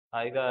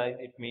Hi guys,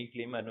 it's me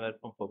Klim Anwar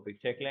from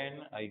Perfect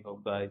Checkline. I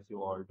hope guys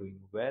you all doing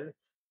well.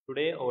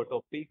 Today our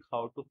topic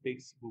how to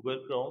fix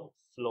Google Chrome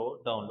slow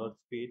download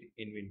speed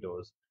in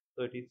Windows.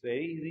 So it is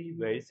very easy,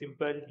 very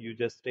simple. You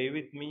just stay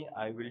with me.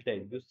 I will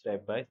tell you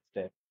step by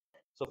step.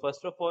 So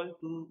first of all,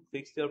 to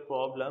fix your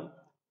problem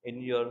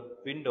in your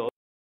Windows,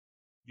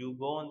 you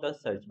go on the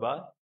search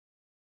bar.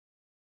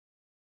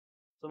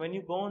 So when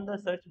you go on the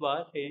search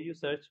bar, here you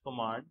search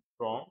command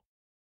prompt,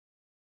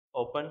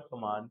 open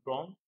command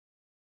prompt.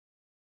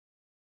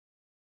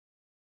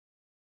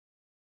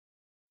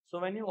 So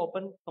when you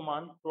open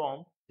command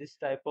prompt, this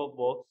type of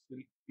box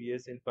will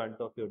appears in front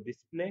of your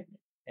display,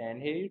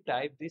 and here you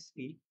type this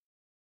key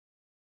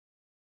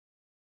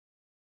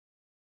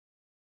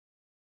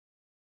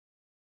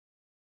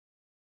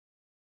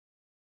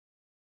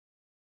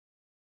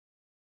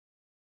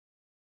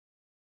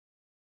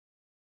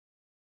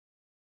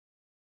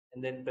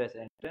and then press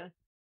enter.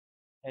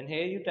 And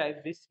here you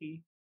type this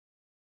key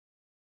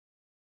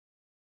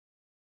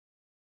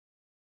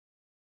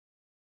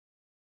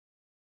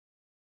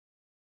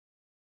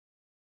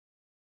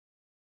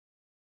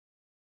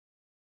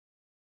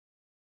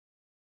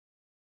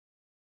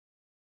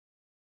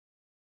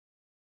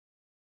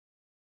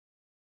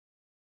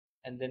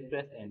and then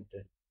press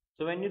enter.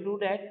 So when you do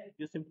that,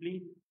 you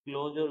simply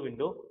close your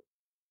window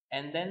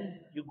and then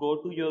you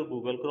go to your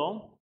Google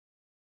Chrome.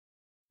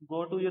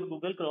 Go to your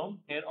Google Chrome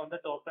here on the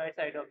top right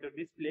side of your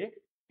display.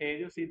 Here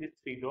you see this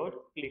three dots.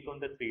 Click on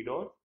the three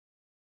dots.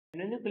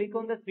 And when you click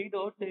on the three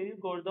dots, here you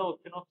got the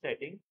option of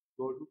settings.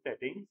 Go to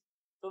settings.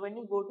 So when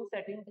you go to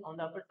settings on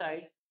the upper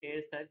side,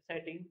 here search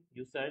settings,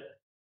 you search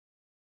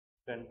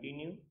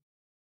continue,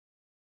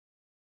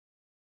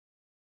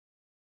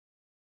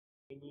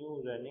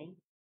 continue running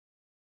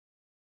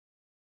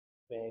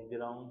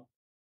background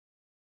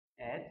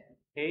app.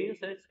 Here you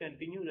search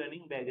continue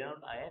running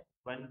background app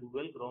when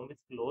Google Chrome is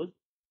closed.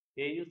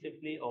 Here you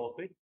simply off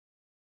it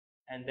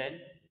and then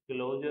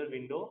close your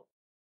window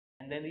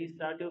and then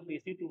restart your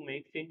PC to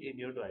make change in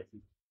your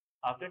devices.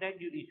 After that,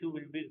 your issue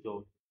will be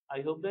resolved.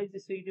 I hope guys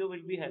this video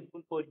will be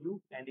helpful for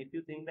you, and if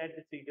you think that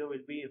this video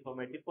will be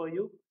informative for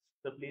you,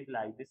 so please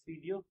like this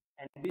video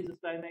and please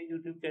subscribe my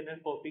YouTube channel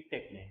Perfect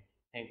Technique.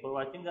 Thanks for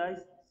watching guys.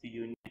 See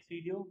you in next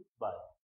video. Bye.